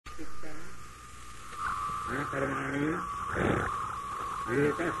न कर्माणि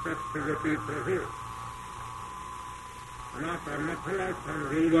लोकस्य प्रभु न कर्मफल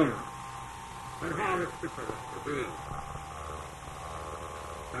संजीवम प्रभावस्य प्रवर्तते.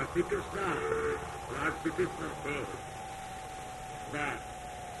 Sri Krishna, Lord Sri Krishna says that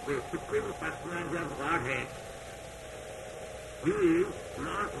the Supreme Personality of Godhead, He is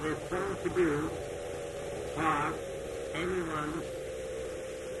not responsible for anyone's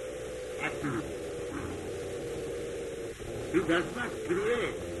activity. He does not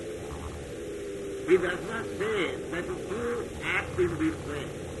create. He does not say that you act in this way.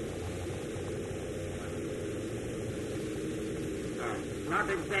 Not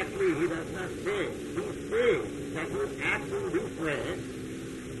exactly, he does not say. He says that you act in this way,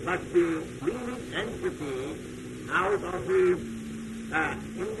 but the living entity, out of his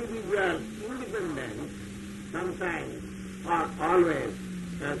individual independence, sometimes or always,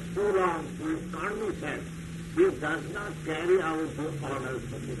 so long he is conditioned, he does not carry out the orders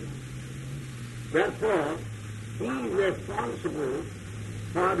of him. Therefore, he is responsible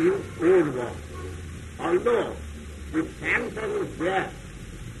for his own work. Although the sanction is there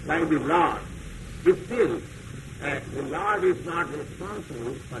by the Lord, still the Lord is not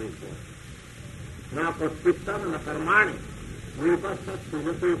responsible for his work. Na praspittam na karmani rupasya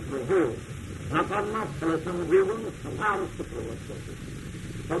sujate prabhu na karma palasamjivam sabhavasya pravasya.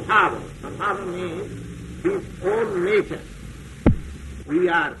 Sabhava means his own nature. We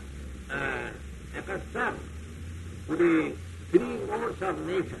are accustomed to the three modes of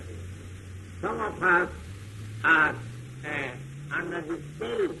nature. Some of us are under the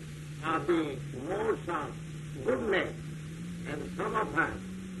spell of the modes of goodness, and some of us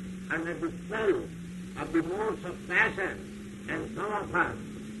under the spell of the modes of passion, and some of us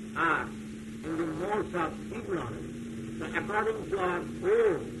are in the modes of ignorance. So according to our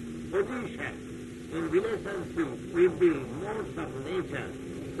own position in relationship with the modes of nature,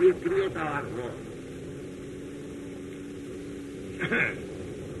 we create our world.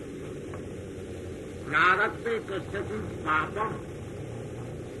 Nadatte kasyachit papam.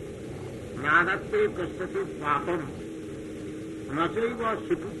 Nadatte kasyachit papam. Nachaiva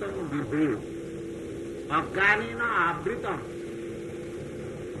sukritam vibhu. Ajnanena avritam.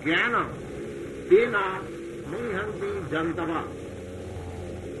 Jnanam. Tena muhanti jantava.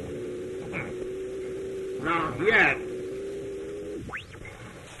 Now here,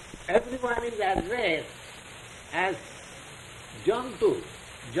 everyone is addressed as jantu.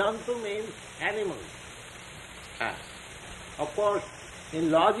 Jantu means animal. Of course,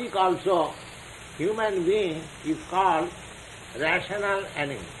 in logic also, human being is called rational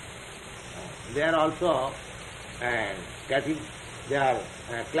animal. They are also they are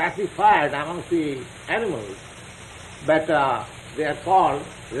classified amongst the animals, but they are called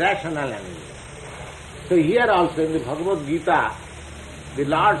rational animals. So here also in the Bhagavad Gita, the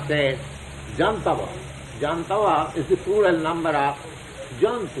Lord says, Jantava. Jantava is the plural number of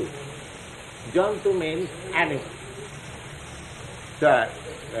Jantu. Jantu means animal. So,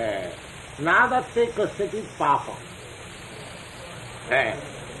 Nadatte kasyachit papam.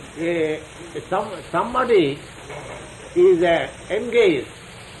 Somebody is engaged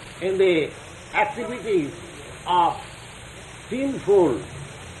in the activities of sinful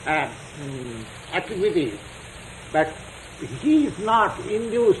activities, but he is not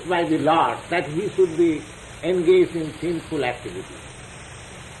induced by the Lord that he should be engaged in sinful activities.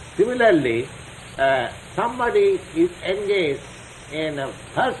 Similarly, somebody is engaged in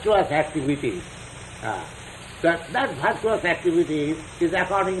virtuous activities. That virtuous activity is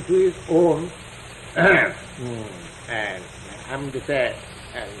according to his own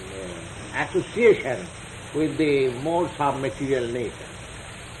association with the modes of material nature.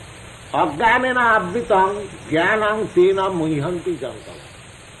 Ajnanena avritam jnanam tena muhanti jantam.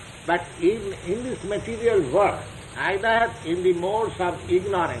 But in this material world, either in the modes of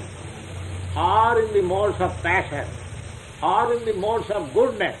ignorance, or in the modes of passion, or in the modes of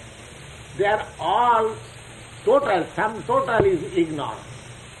goodness, they are all total. Sum total is ignorance.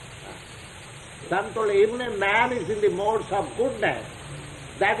 Sum total, even a man is in the modes of goodness,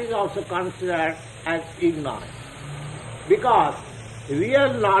 that is also considered as ignorance. Because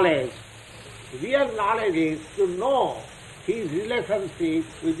real knowledge is to know his relationship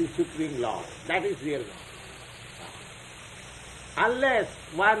with the Supreme Lord. That is real knowledge. Unless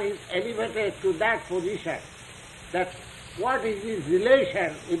one is elevated to that position, that what is his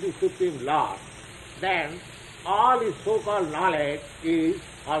relation with the Supreme Lord, then all his so-called knowledge is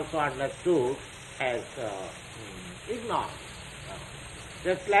also understood as ignorance.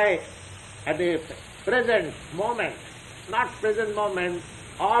 Just like at the present moment, not present moment,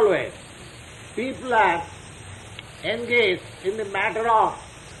 always, people are engaged in the matter of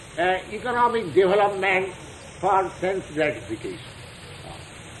economic development for sense gratification.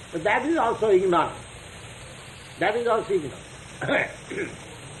 But that is also ignorance. That is also ignorance.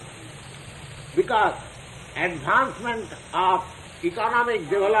 Because advancement of economic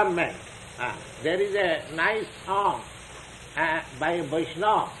development, there is a nice song by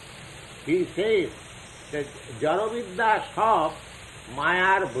Vaishnava. He says that Jaravidya Shop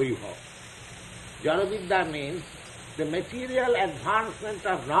Mayar Vaibhav. Jaravidya means the material advancement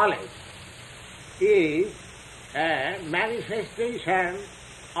of knowledge is a manifestation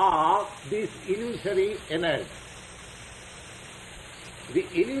of this illusory energy. The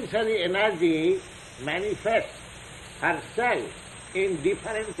illusory energy manifests herself in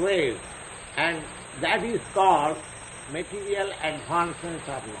different ways, and that is called material advancement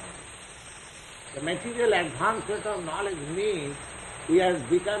of knowledge. The material advancement of knowledge means we are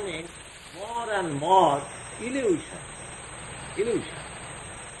becoming more and more illusion.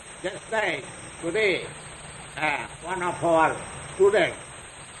 Just like today, one of our students,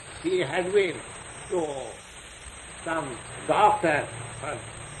 he had been to some doctor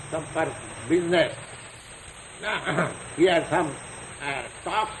for business. He had some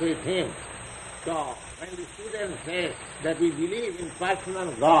talks with him. So when the student says that we believe in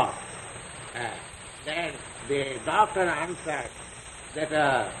personal God, then the doctor answered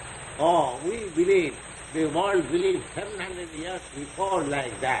that, we believe, the world believed 700 years before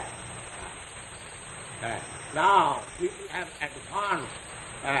like that. Now people have advanced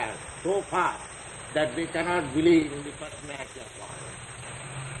so far that they cannot believe in the personality of God.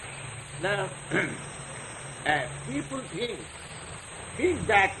 Now, people think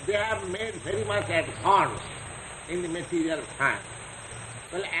that they have made very much advance in the material science.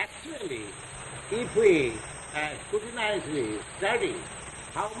 Well, actually, if we scrutinizely study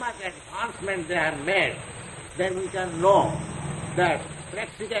how much advancement they have made, then we can know that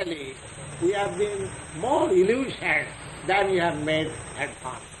practically we have been more illusioned than we have made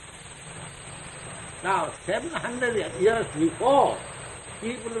advance. Now, 700 years before,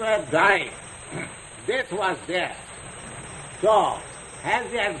 people were dying. Death was there. So,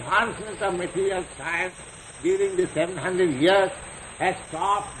 has the advancement of material science during the 700 years has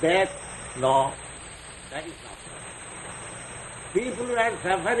stopped death? No, that is not so. People were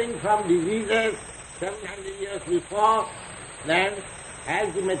suffering from diseases 700 years before, then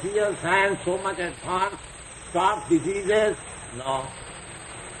has the material science so much advanced stopped diseases? No.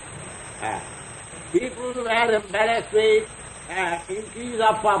 People were embarrassed with increase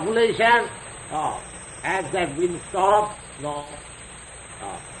of population. Has that been stopped? No.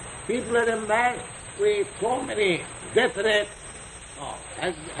 People are embarrassed with so many death rates.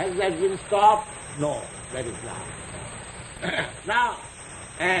 Has that been stopped? No, that is not. Now,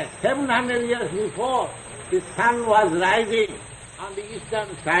 700 years before, the sun was rising on the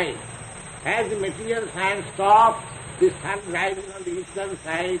eastern side. Has the material science stopped the sun rising on the eastern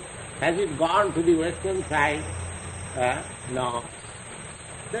side? Has it gone to the western side? No.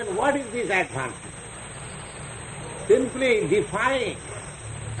 Then what is this advancement? Simply defying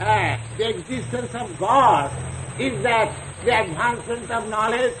the existence of God, is that the advancement of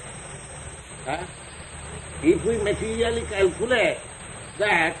knowledge? If we materially calculate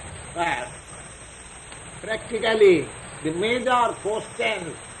that practically the major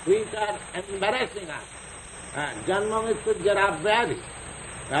questions which are embarrassing us, Janma Mrityu Jara Vyadhi,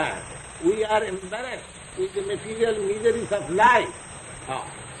 we are embarrassed with the material miseries of life.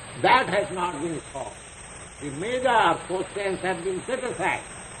 That has not been solved. The major questions have been set aside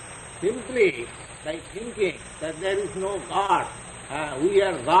simply by thinking that there is no God, we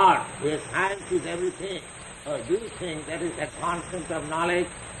are God, where science is everything. Do you think that is advancement of knowledge?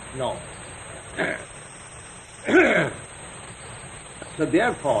 No. So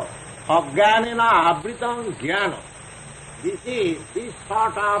therefore, Ajnanena Avritam Jnanam, this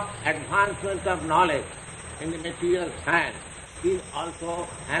sort of advancement of knowledge in the material science is also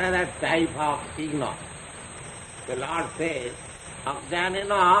another type of ignorance. The Lord says,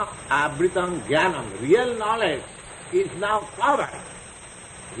 Ajnanena Avritam Jnanam, real knowledge is now covered.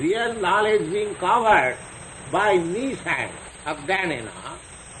 Real knowledge being covered by nishan, Ajnanena,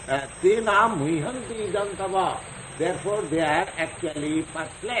 tena muhanti jantava. Therefore they are actually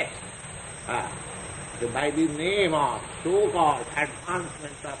perplexed. By the name of so-called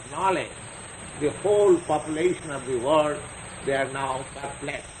advancement of knowledge, the whole population of the world, they are now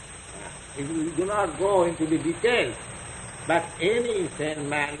perplexed. If we do not go into the details, but any sane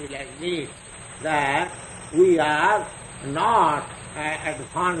man will admit that we are not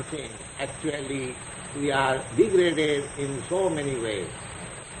advancing. Actually, we are degraded in so many ways.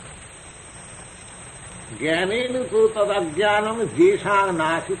 ज्ञानेन तो तदज्ञानम येषां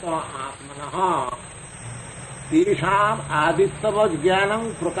नाशितो आत्मनः तेषाम् आदित्यवत् ज्ञानम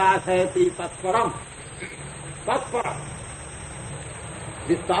प्रकाशयति तत्परम. Tatparam.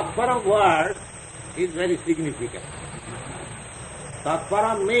 This Tatparam word is very significant.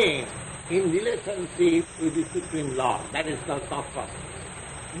 Tatparam means in relationship with the Supreme Lord. That is called Tatparam.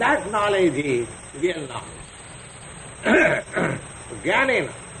 That knowledge is real knowledge.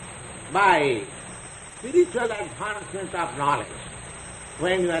 Jnanena, by spiritual advancement of knowledge,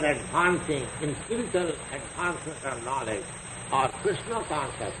 when you are advancing in spiritual advancement of knowledge or Krishna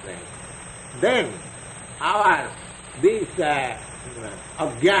consciousness, then this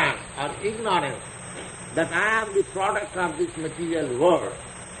ajnana or ignorance that I am the product of this material world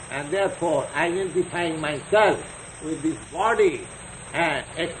and therefore identifying myself with this body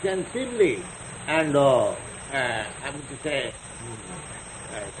extensively and I would say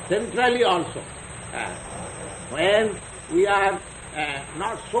centrally also. When we are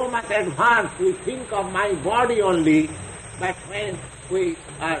not so much advanced, we think of my body only, but when we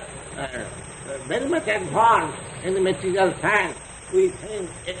are very much advanced in the material science, we think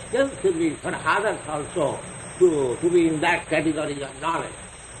extensively for others also to be in that category of knowledge.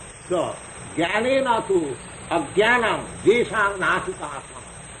 So, jnanena tu ajnanam yesham nasita atma.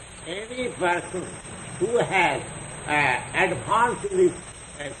 Any person who has advanced in this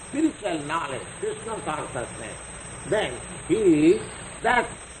spiritual knowledge, Krishna consciousness, then that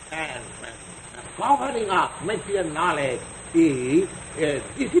covering of material knowledge is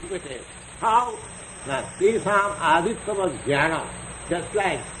dissipated. How? Tesam adityava jnana, just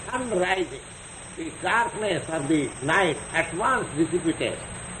like sun rising, the darkness of the night at once dissipated.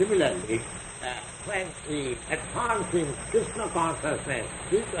 Similarly, when we advance in Krishna consciousness,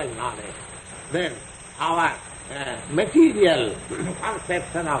 spiritual knowledge, then our material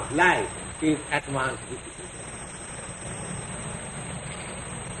conception of life is at once dissipated.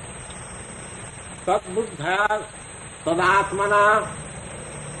 Tad-buddhya tadatmana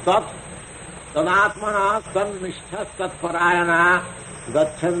tadatmana tan-nishtha tat-parayana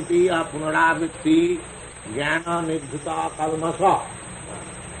gachanti apunaravitti jnana nidhita kalmasa.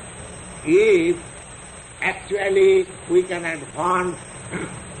 If actually we can advance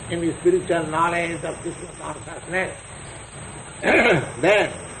in the spiritual knowledge of Krishna consciousness,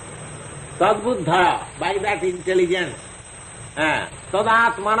 then tad-buddhya, by that intelligence,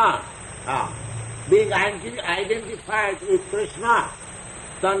 tadatmana, being identified with Krishna,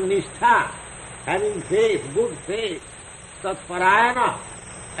 tan-nishtha, having faith, good faith, tat-parayana,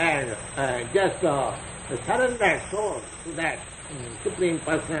 and just surrendered soul to that Supreme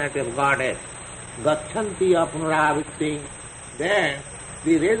Personality of Godhead, gachanti apunaravitti, then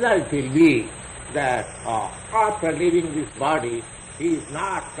the result will be that after leaving this body, he is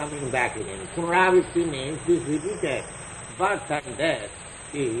not coming back again. Punaravitti means this repeated birth and death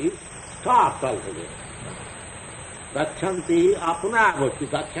is stopped altogether. Gachanti apunaravitti.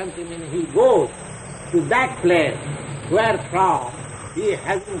 Gachanti means he goes to that place where from he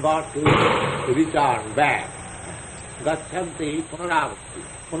hasn't got to return back. Gachanti punaravitti.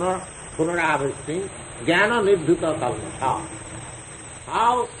 Punaravitti jnana nidhita kalmasa.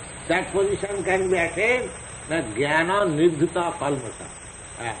 How that position can be attained? That jnana nidhita kalmasa.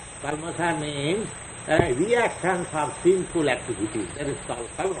 Kalmasa means reactions of sinful activities. That is called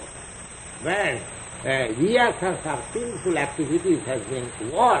kalmasa. When reactions of sinful activities has been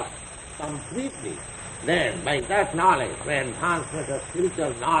washed completely, then by that knowledge, by enhancement of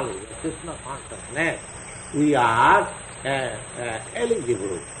spiritual knowledge, of Krishna consciousness, we are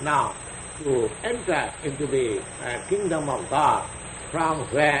eligible now to enter into the kingdom of God, from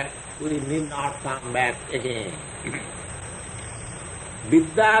where we need not come back again.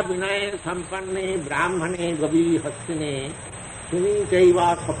 Vidya vinay sampanne brahmane gavi hastine suni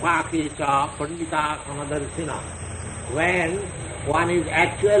chaiva sapake cha pandita samadarshina. When one is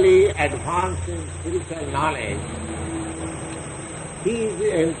actually advanced in spiritual knowledge, he is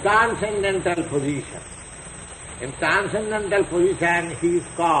in transcendental position. In transcendental position, he is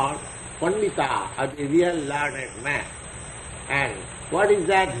called Pandita, or the real learned man. And what is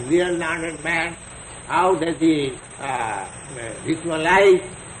that real learned man? How does he visualize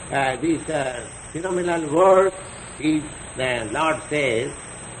this phenomenal world? The Lord says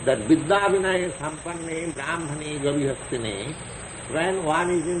that Vidya Vinaya Sampanne Brahmane Gavihastine. When one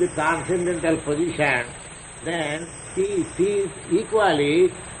is in the transcendental position, then he sees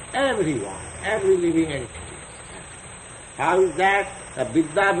equally everyone, every living entity. How is that? A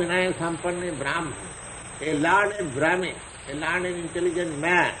Vidya Vinaya Sampanne Brahman, a learned Brahmin, a learned intelligent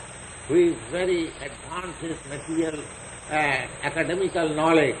man who is very advanced in material academical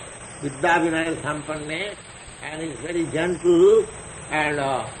knowledge, Vidya Vinaya Sampanne, and is very gentle and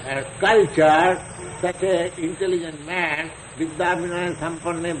cultured, such an intelligent man, Vidya Vinaya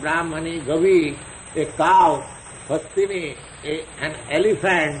Sampanne, Brahmani, Gavi, a cow, Hastini, an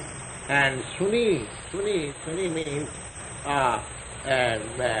elephant, and Suni means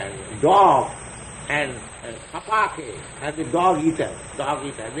dog, and Kapake, as the dog eater.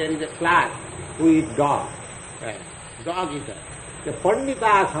 There is a class who eat dog eater. The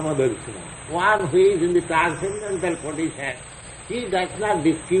Pandita Samadarshana, one who is in the transcendental position, he does not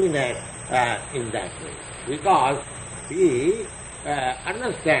discriminate in that way, because he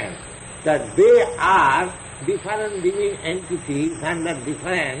understands that they are different living entities under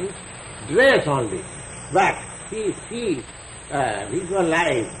different dress only. But he sees,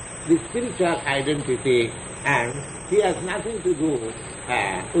 visualize the spiritual identity, and he has nothing to do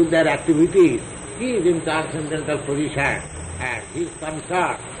with their activities. He is in transcendental position, and he is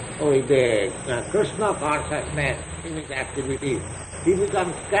concerned with the Krishna consciousness in his activities. He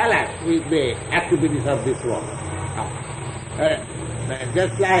becomes careless with the activities of this world.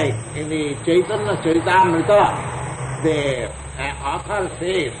 Just like in the Chaitanya Charitamrita, the author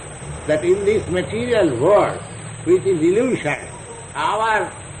says that in this material world, which is illusion,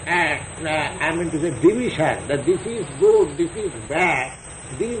 our division, that this is good, this is bad,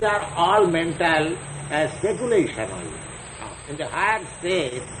 these are all mental speculation only. In the higher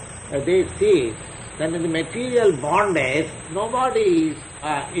state, they see that in the material bondage, nobody is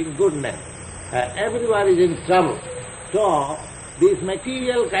in goodness. Everyone is in trouble. So, this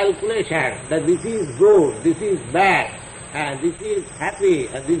material calculation, that this is good, this is bad, and this is happy,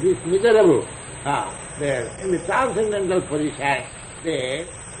 and this is miserable, in the transcendental position, they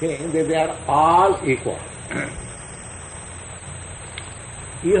think that they are all equal.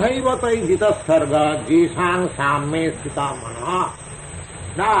 Ihaivatai jita sarga jisang samme sthita mana.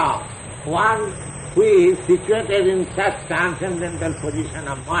 Now, one who is situated in such transcendental position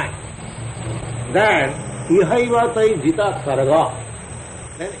of mind, then ihaivatai jita sarga,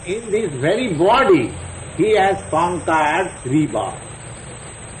 then in this very body he has conquered rebirth.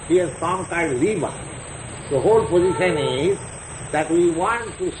 He has conquered rebirth. The whole position is that we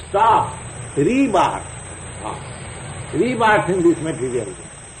want to stop rebirth in this material world.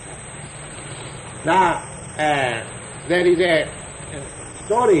 Now, there is a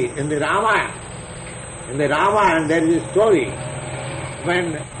story in the Rama. In the Rama, there is a story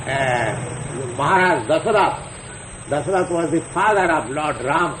when Maharaj Dasarath was the father of Lord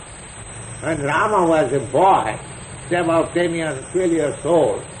Rama. When Rama was a boy, say about 10 years, 12 years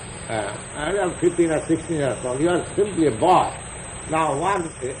old, 15 or 16 years old, he was simply a boy. Now one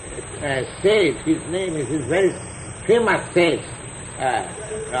sage, his name is his very famous sage,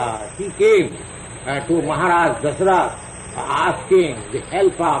 he came to Maharaj Dasarath asking the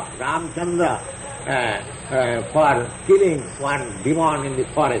help of Ramchandra for killing one demon in the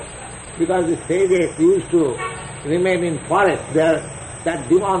forest. Because the sages used to remain in forest, there that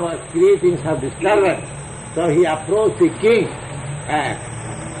demon was creating some disturbance. So he approached the king.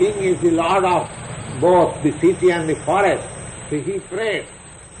 King is the lord of both the city and the forest. So he prayed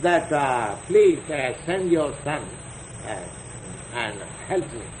that please send your son and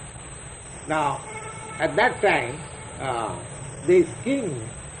help me. Now, at that time, this king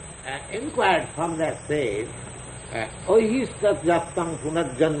inquired from that sage, Ohistat Japtam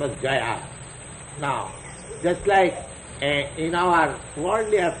Punarjanma Jaya. Now, just like in our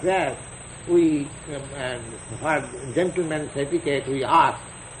worldly affairs, we, for gentleman's etiquette, we ask,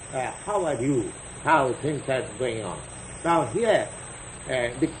 how are you? How things are going on? Now here,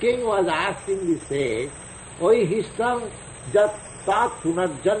 the king was asking the sage, Ohistam Japtat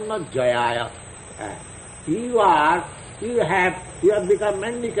Punarjanma Jayaya. You have become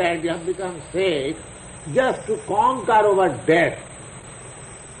mendicant, you have become sage, just to conquer over death.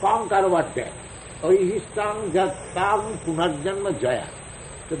 Conquer over death. Ohistam Japtam Punarjanma Jaya.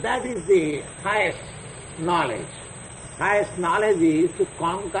 So that is the highest knowledge. Highest knowledge is to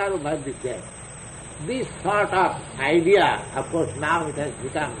conquer over the death. This sort of idea, of course now it has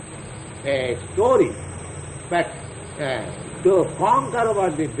become a story, but to conquer over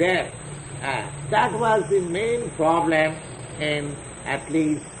the death, that was the main problem in, at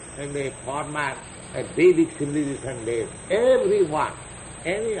least in the former Vedic civilization days. Everyone,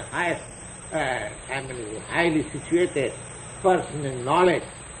 any highly situated person in knowledge,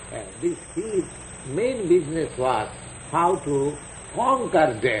 his main business was how to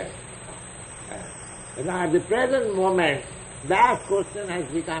conquer death. Now at the present moment, that question has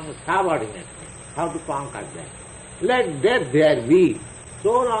become subordinate. How to conquer death. Let death there be.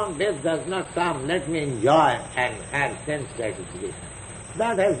 So long death does not come, let me enjoy and have sense gratification.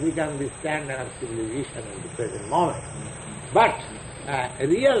 That has become the standard of civilization in the present moment. But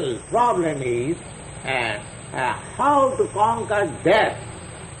real problem is how to conquer death.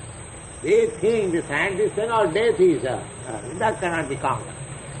 They think, the scientists say, no, death is, that cannot be conquered.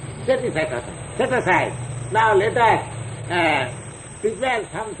 Set it aside. Set aside. Now let us prepare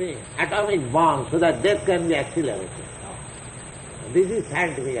something, atomic bomb, so that death can be accelerated. This is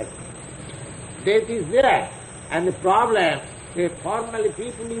scientific aspect. Death is there. And the problem, formerly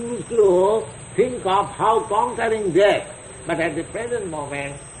people used to think of how conquering death, but at the present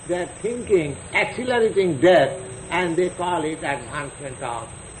moment they are thinking accelerating death, and they call it advancement of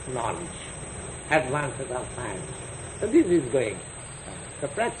knowledge, advancement of science. So this is going. So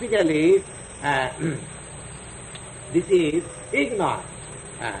practically this is ignorance.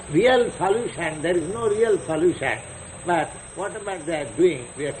 Real solution, there is no real solution, but whatever they are doing,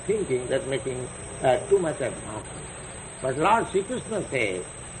 they are thinking that making too much advancement. But Lord Sri Krishna says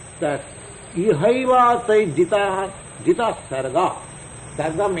that ihaiva tai jita sarga.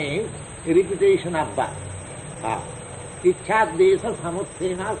 Sarga means repetition of birth. Ichat desa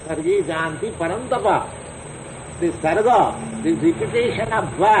samutsena sarge janti parantapa. This sarga, this repetition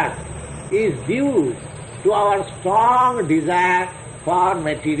of birth is due to our strong desire for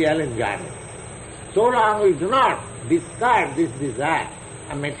material enjoyment. So long we do not discard this desire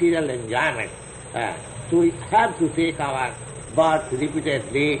of material enjoyment, so we have to take our birth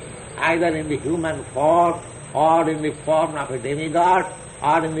repeatedly, either in the human form, or in the form of a demigod,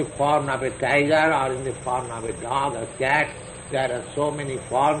 or in the form of a tiger, or in the form of a dog or cat. There are so many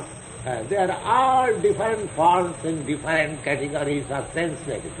forms. They are all different forms in different categories of sense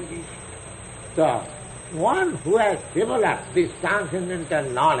gratification. So, one who has developed this transcendental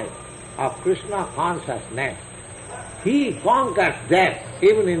knowledge of Krishna consciousness, he conquers death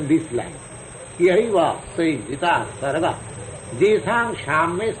even in this life. Yaiva tai jita sarga jesam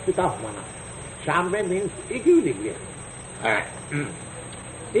shamye stitah mana. Shamye means equilibrium.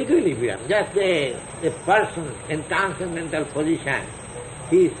 Equilibrium. Just a person in transcendental position,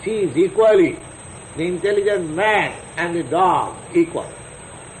 he sees equally the intelligent man and the dog equal.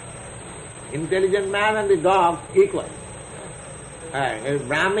 Intelligent man and the dog equal. A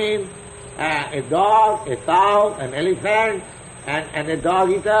Brahmin, a dog, a cow, an elephant, and a dog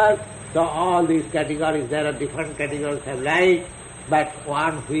eater. So all these categories, there are different categories of life, but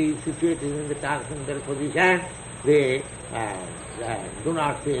one who is situated in the transcendental position, they do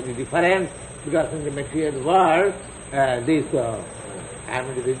not see any difference, because in the material world, this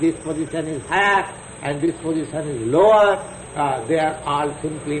position is higher and this position is lower. They are all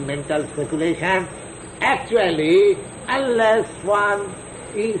simply mental speculation. Actually, unless one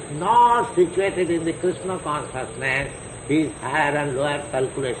is not situated in the Krishna consciousness, his higher and lower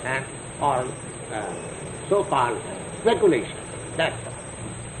calculation or so-called speculation. That's all.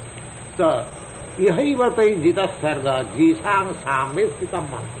 So, ihaivatai jita sarga jisam samye stitam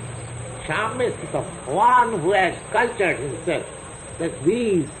man. Samye stitam, one who has cultured himself that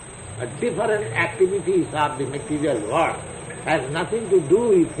these different activities of the material world has nothing to do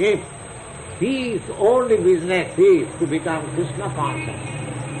with him. His only business is to become Krishna conscious.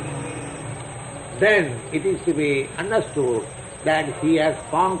 Then it is to be understood that he has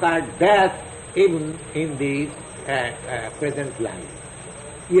conquered death even in the present life.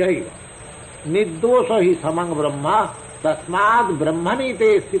 Yahi nirdosha hi samang brahma tasmad brahmani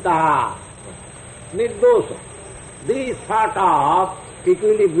te stitaha. Nirdosha, this sort of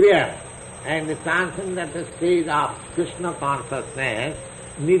equilibrium and the transcendental stage of Krishna consciousness,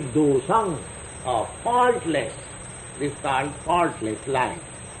 nirdosam, faultless, this is called faultless life.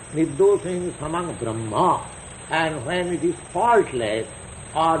 Nirdosam samang brahma, and when it is faultless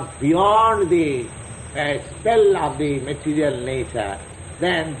or beyond the spell of the material nature,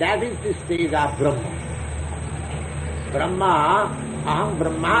 then that is the stage of Brahma. Brahma, aham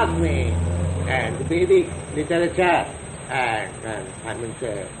brahmasmi, and the Vedic literature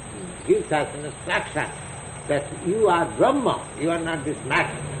gives us an instruction that you are Brahma, you are not this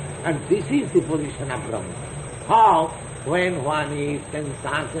matter. And this is the position of Brahma. How? When one is in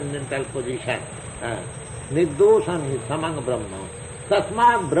transcendental position, nirdosam is samang Brahma,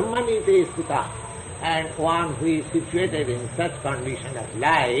 tasmad brahmani te stita, and one who is situated in such condition of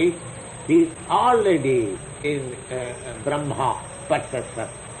life, he is already in Brahma, Patsasat.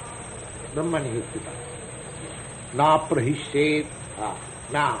 Brahmani stita. Na prahishet.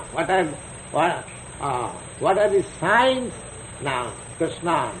 Now, what are the signs? Now,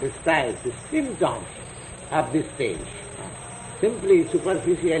 Krishna describes the symptoms of this stage. Simply,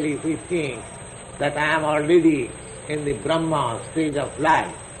 superficially, if we think that I am already in the Brahma stage of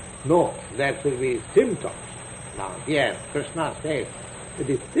life, no, there should be symptoms. Now, here, Krishna says,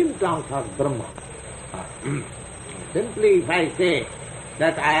 the symptoms of Brahma. Simply if I say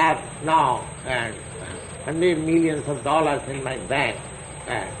that I have now $100 million in my bank,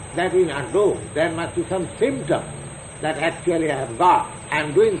 that will not do. There must be some symptom that actually I have got. I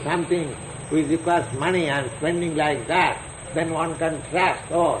am doing something which requires money, I am spending like that, then one can trust,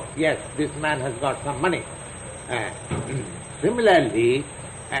 oh yes, this man has got some money. Similarly,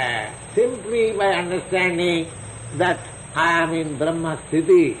 simply by understanding that I am in Brahma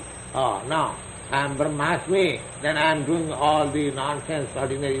Sthiti, oh no, I am Brahmasmi, then I am doing all the nonsense,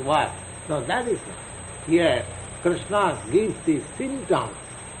 ordinary work. No, that is not. Here, Krishna gives the symptoms,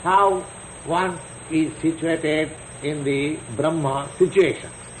 how one is situated in the Brahma situation.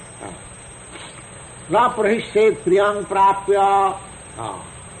 Na prahishet priyam prapya.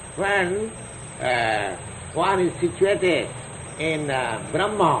 When one is situated in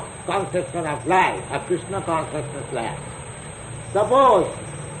Brahma conception of life, a Krishna consciousness life, suppose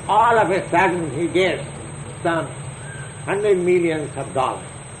all of a sudden he gets some $100 million.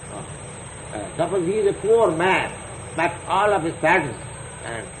 Suppose he is a poor man, but all of a sudden,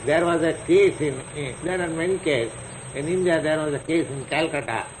 and there was a case there are many cases. In India there was a case in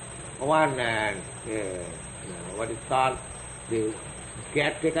Calcutta, one, what is called, the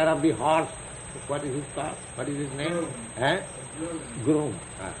caretaker of the horse, what is it called? What is his name? Groom.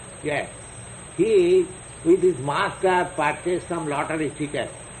 Yes. He, with his master, purchased some lottery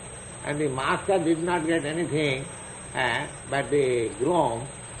ticket, and the master did not get anything, but the groom,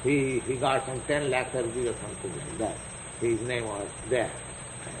 he got some 10 lakhs rupees or something like that. His name was there.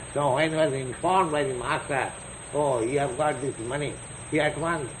 So when he was informed by the master, oh, you have got this money, he at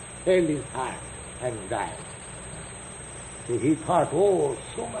once held his heart and died. So he thought, oh,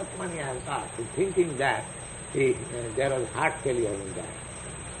 so much money I have got. So thinking that, there was heart failure in that.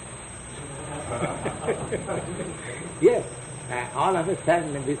 Yes, all of a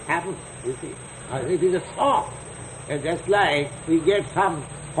sudden this happens, you see. It is a shock. Just like we get some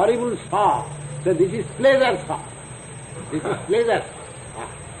horrible shock. So this is pleasure shock. This is pleasure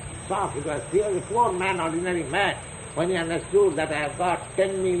shock, because he was a poor man, ordinary man. When he understood that I have got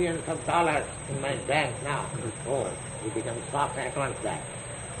 $10 million in my bank now, oh, he becomes shocked at once that.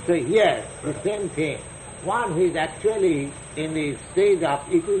 So here, the same thing. One who is actually in the stage of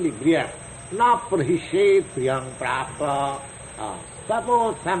equilibrium, na prahishet priyam prapta.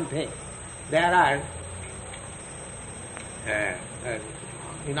 Suppose something, there are,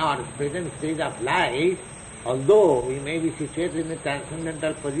 in our present stage of life, although we may be situated in a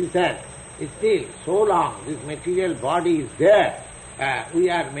transcendental position, still, so long this material body is there, we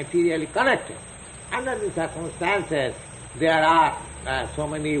are materially connected. Under the circumstances, there are so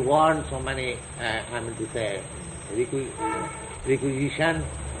many wants, so many, requisition,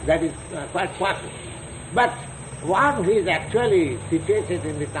 that is quite possible. But one who is actually situated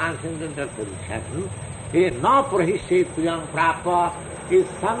in the transcendental position, na prahishet priyam prapa, is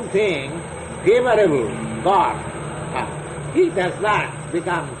something favorable, God. He does not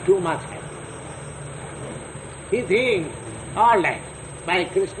become too much happy. He thinks, all right, by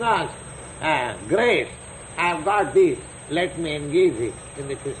Krishna's grace, I have got this, let me engage it in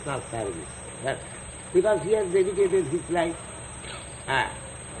the Krishna's service. Because he has dedicated his life.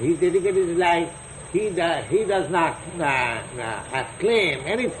 He dedicated his life. He does not claim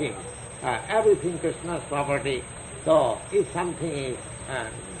anything. Everything Krishna's property. So if something is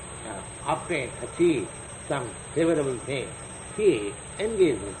obtained, achieved, some favorable thing, he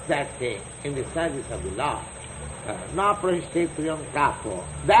engages that thing in the service of the Lord. Na prahishet priyam prapo.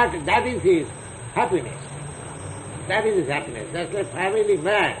 That is his happiness. That is his happiness. That's like family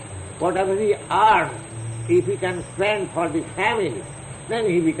man. Whatever he earns, if he can spend for the family, then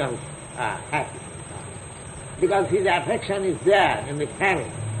he becomes happy. Because his affection is there in the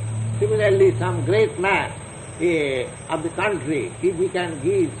family. Similarly, some great man of the country, if he can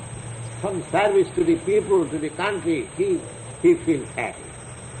give some service to the people, to the country, he feels happy.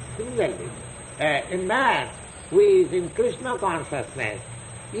 Similarly, a man who is in Krishna consciousness,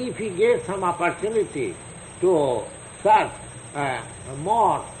 if he gets some opportunity to serve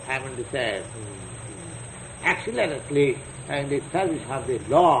more, accelerantly in the service of the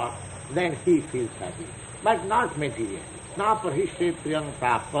Lord, then he feels happy. But not materially. Na prahishet priyam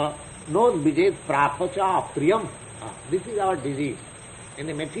prapa, no vijet prapa cha priyam. This is our disease. In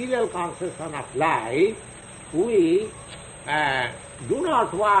the material conception of life, we do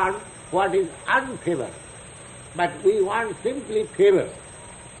not want what is unfavorable, but we want simply favor.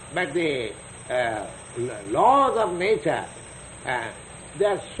 But the laws of nature, they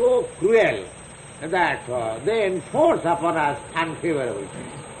are so cruel that they enforce upon us unfavorable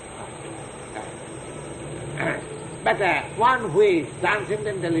things. But one who is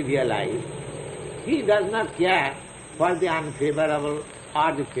transcendentally realized, he does not care for the unfavorable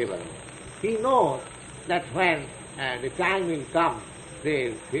or the favorable. He knows that when the time will come,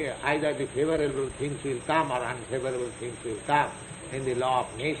 either the favorable things will come or unfavorable things will come in the law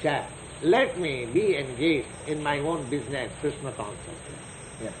of nature. Let me be engaged in my own business, Krishna consciousness.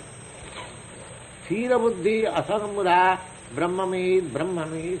 Yes. Sthira buddhi asangamura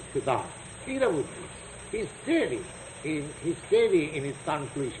brahmami sthita. Sthira buddhi. He is steady. He is steady in his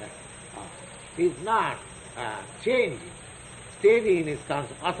conclusion. He is not changing. Steady in his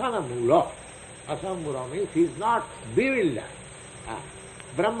conclusion. Asangamura. Asangamura means he is not bewildered.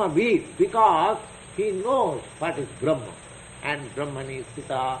 Brahmavid, because he knows what is Brahma. And Brahmani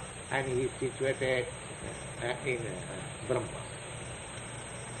sthita, and he is situated in Brahma.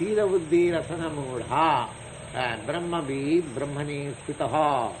 Sthira buddhi rasanamudha brahmavid brahmani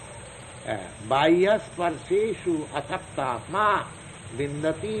sthitaha बाह्य स्पर्शेषु असक्तात्मा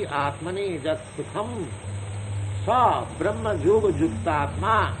विन्दति आत्मनि जत् सुखम स ब्रह्म योग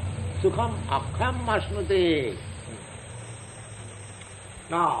युक्तात्मा सुखम अक्षम अश्नुते.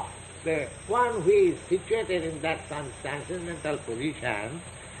 Now, the one who is situated in that transcendental position,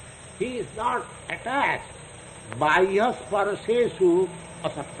 he is not attached. Bahya sparsheshu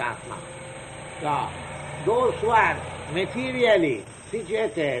asaktatma. So, those who are materially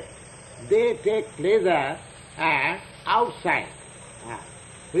situated, they take pleasure outside,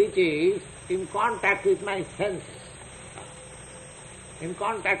 which is in contact with my senses. In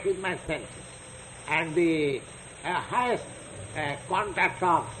contact with my senses. And the highest contact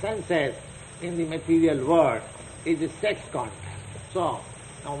of senses in the material world is the sex contact. So,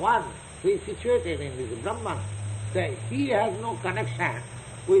 now one who is situated in this Brahman, he has no connection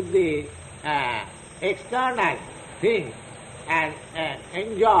with the external things and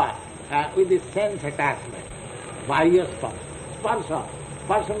enjoy with the sense attachment. Bahya sparsha. Sparsha.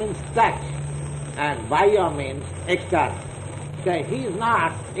 Sparsha means touch, and bahya means external. So he is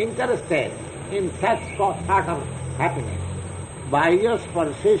not interested in such sort of happiness. Bahya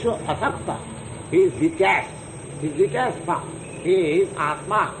sparsheshu asakta. He is detached. He is detached from. He is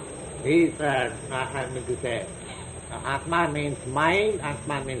Atma. He is, I mean to say, Atma means mind,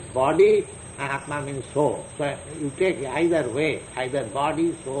 Atma means body, and Atma means soul. So you take either way, either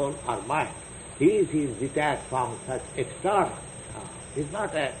body, soul, or mind. He is detached from such external. He is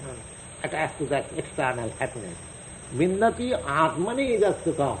not attached to that external happiness. Vinnati Atmani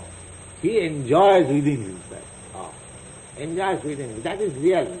jasukam. He enjoys within himself. Enjoys within himself. That is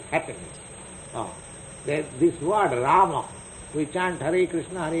real happiness. This word Rama, we chant Hare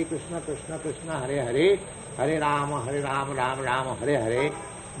Krishna, Krishna Krishna, Hare Hare, Hare Rama, Rama Rama, Hare Hare.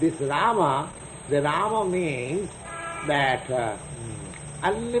 This Rama, the Rama means that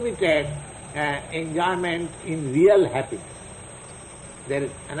unlimited enjoyment in real happiness. There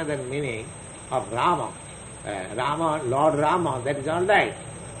is another meaning of Rama. Rama, Lord Rama, that is all right.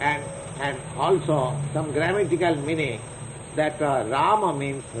 And also some grammatical meaning that Rama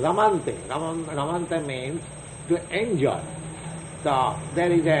means Ramante. Ramante means to enjoy. So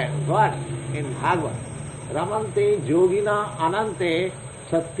there is a verse in Bhagavad. Ramante yogina anante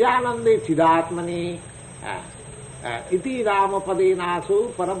satyanande chidatmani iti ramapade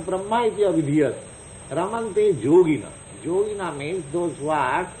nasu parabrahma iti avidhiyat. Ramante yogina. Yogina means those who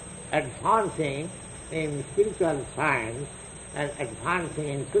are advancing in spiritual science and advancing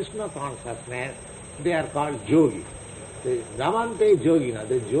in Krishna consciousness, they are called yogi. The Ramante yogina.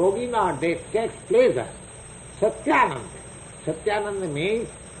 The yogina, they take pleasure. Satyananda. Satyananda means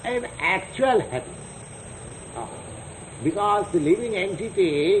an actual happiness. Because the living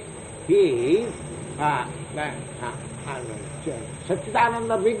entity, he is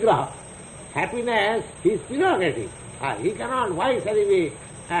Satchidananda Vigraha. Happiness is prerogative. He cannot, why shall he be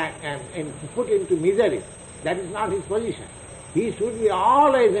put into misery? That is not his position. He should be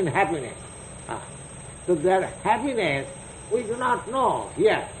always in happiness. So that happiness, we do not know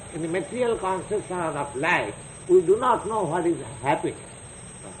here. In the material conception of life, we do not know what is happiness.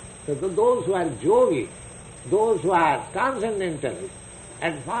 So those who are yogi, those who are transcendentalists,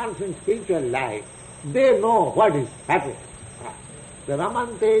 advanced in spiritual life, they know what is happiness. The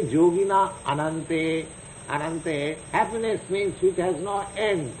Ramante yogina anante. Anante, happiness means which has no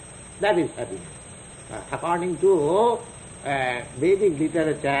end. That is happiness. According to Vedic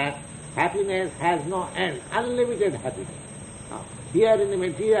literature, happiness has no end, unlimited happiness. Here in the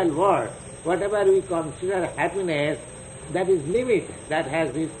material world, whatever we consider happiness, that is limited, that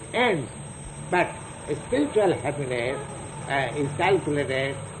has its end. But spiritual happiness is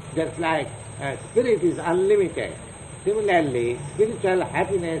calculated just like spirit is unlimited. Similarly, spiritual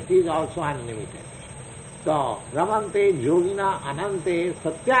happiness is also unlimited. So, Ramante Yogina Anante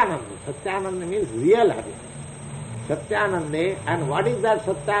Satyananda. Satyananda means real happiness. Satyanande, and what is that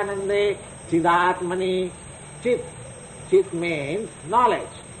Satyanande? Chidatmani Chit. Chit means knowledge,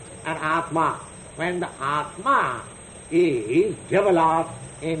 and Atma. When the Atma is developed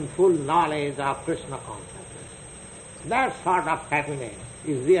in full knowledge of Krishna consciousness, that sort of happiness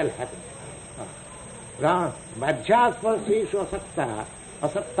is real happiness. Vajjasparseshu asakta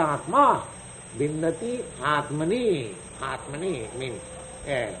asaktatma vindati atmani. Atmani means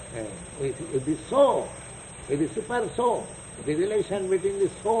with the soul, with the super soul, the relation between the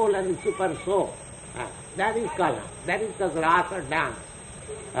soul and the super soul. That is kala. That is the rasa dance.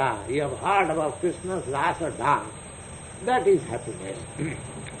 You have heard about Krishna's rasa dance. That is happiness.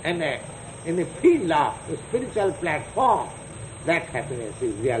 And in the field of the spiritual platform, that happiness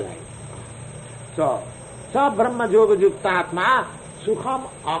is realized. So, sa brahma yoga yuktatma sukham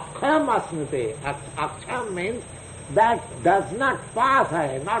aksham asnute. Aksham means that does not pass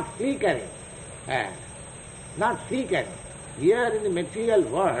away, not flickering. Not flickering. Here in the material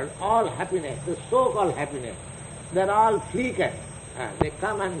world, all happiness, the so-called happiness, they are all flickering. They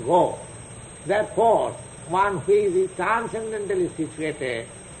come and go. Therefore, one who is transcendentally situated,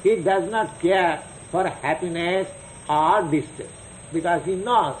 he does not care for happiness or distress, because he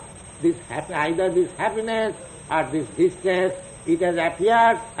knows either this happiness or this distress, it has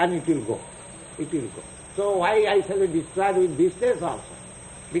appeared and it will go. It will go. So why I shall be distressed with distress also?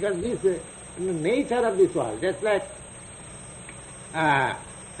 Because this is the nature of this world. Just like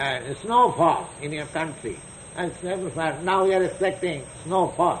snowfall in your country. And now we are expecting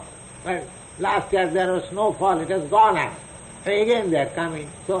snowfall. But last year there was snowfall, it has gone out. And again they are coming.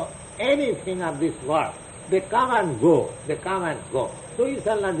 So anything of this world, they come and go. They come and go. So you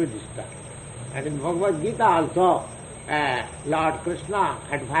shall not be disturbed. And in Bhagavad Gita also, Lord Krishna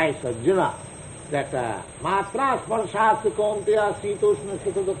advised Arjuna that matra sparshastu kaunteya sitoshna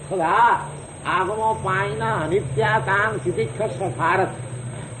sukha dukkhada agamo paina anityatan sitikhasya bharat.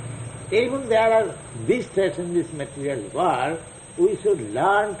 Even there are distress in this material world, we should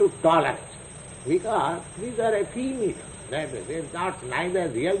learn to tolerate, because these are ephemeral. They are not neither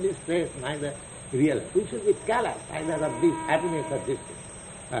real distress, neither real. We should be careless either of this happiness or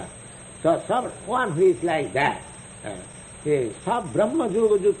distress. So someone who is like that, sab brahma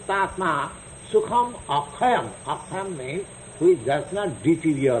yoga yuktatma sukham akshayam. Akshayam means who does not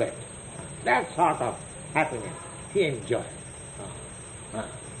deteriorate. That sort of happiness he enjoys.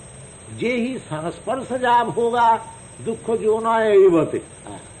 Jehi sanasparsajam hoga dukkha jona evati.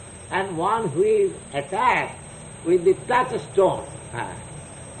 And one who is attacked with the touchstone,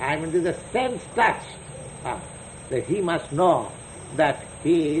 and with the sense touch, that he must know that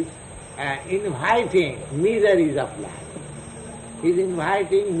he is inviting miseries of life. He is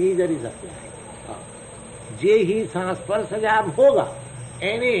inviting miseries of life. Jehi sanasparsajam hoga.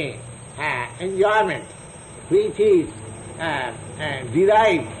 Any enjoyment which is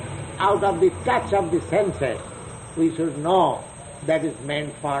derived out of the touch of the senses, we should know that is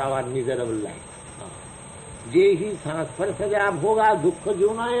meant for our miserable life. Jehi sanasparsajam hoga dukkha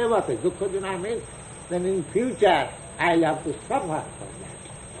juna evate. Dukkha juna means then in future I will have to suffer for that.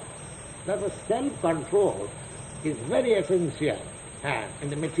 Therefore self-control is very essential in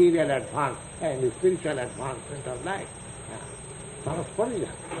the material advance, in the spiritual advancement of life. Sanasparja,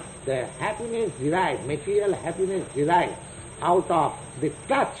 the happiness derived, material happiness derived out of the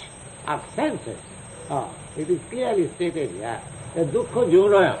touch of senses. It is clearly stated here. The dukkha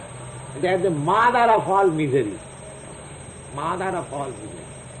junaya, they are the mother of all miseries. Mother of all miseries.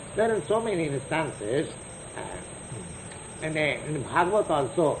 There are so many instances, and in Bhagavad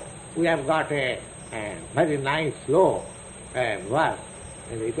also we have got a very nice slow verse.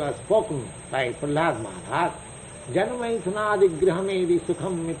 It was spoken by Prahlad Maharaj. Janmaithanadigrahamedi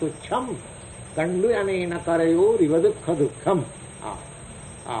sukham mitucham kanduyanena karayo rivadukha dukkham.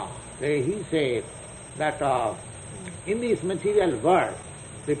 He said that in this material world,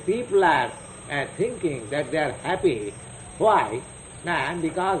 the people are thinking that they are happy. Why?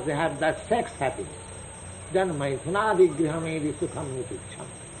 Because they have that sex happiness. Janmaithanadigrahamedi sukham mitucham.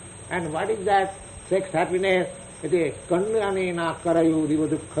 And what is that sex happiness? It is kanduyanena karayo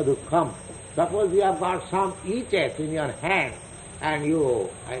rivadukha dukkham. Suppose you have got some eaters in your hand and you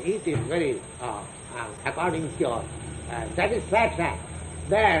eat it very according to your satisfaction,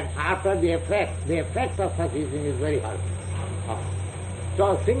 then after the effect of such eating is very hurtful.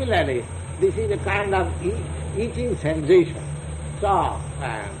 So similarly, this is a kind of eating sensation. So,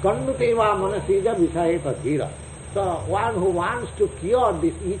 kanduteva manasija visaye pathira. So one who wants to cure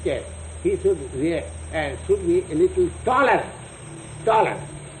this eater, he should be a little tolerant.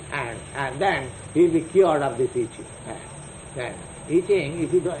 And then he will be cured of this itching. Eating,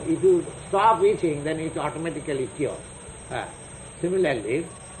 if you stop eating, then it automatically cures. Similarly,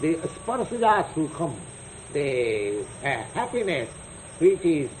 the sparsaja sukham, the happiness which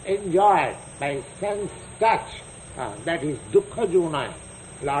is enjoyed by sense touch, that is dukkha juna.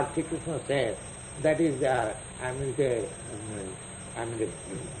 Lord Sri Krishna says that is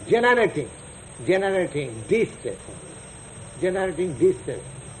generating distress.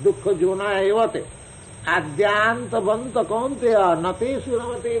 Dukkha juna evate. Adyanta banta kaunteya nate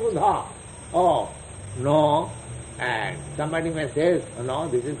suramate buddha. Oh, no. And somebody may say, no,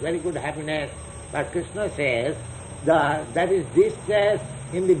 this is very good happiness. But Krishna says, that is distress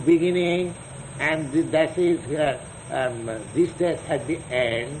in the beginning and that is distress at the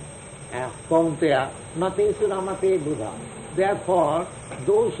end. Kaunteya nate suramate buddha. Therefore,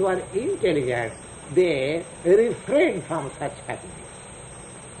 those who are intelligent, they refrain from such happiness.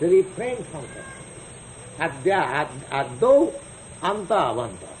 They refrain from such. Addo anta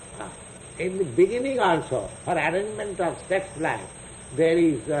avanta. In the beginning also, for arrangement of sex life, there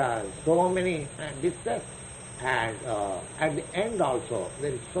is so many distress, and at the end also,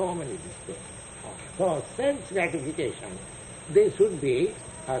 there is so many distress. So, sense gratification, they should be,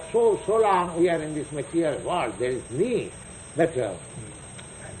 so long we are in this material world, there is need, but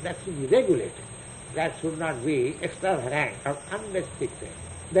that should be regulated. That should not be extravagant or unrestricted.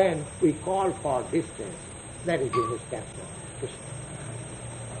 Then we call for distance. That is the instance of Krishna.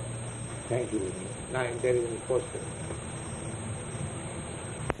 Thank you. Now, if there is any question.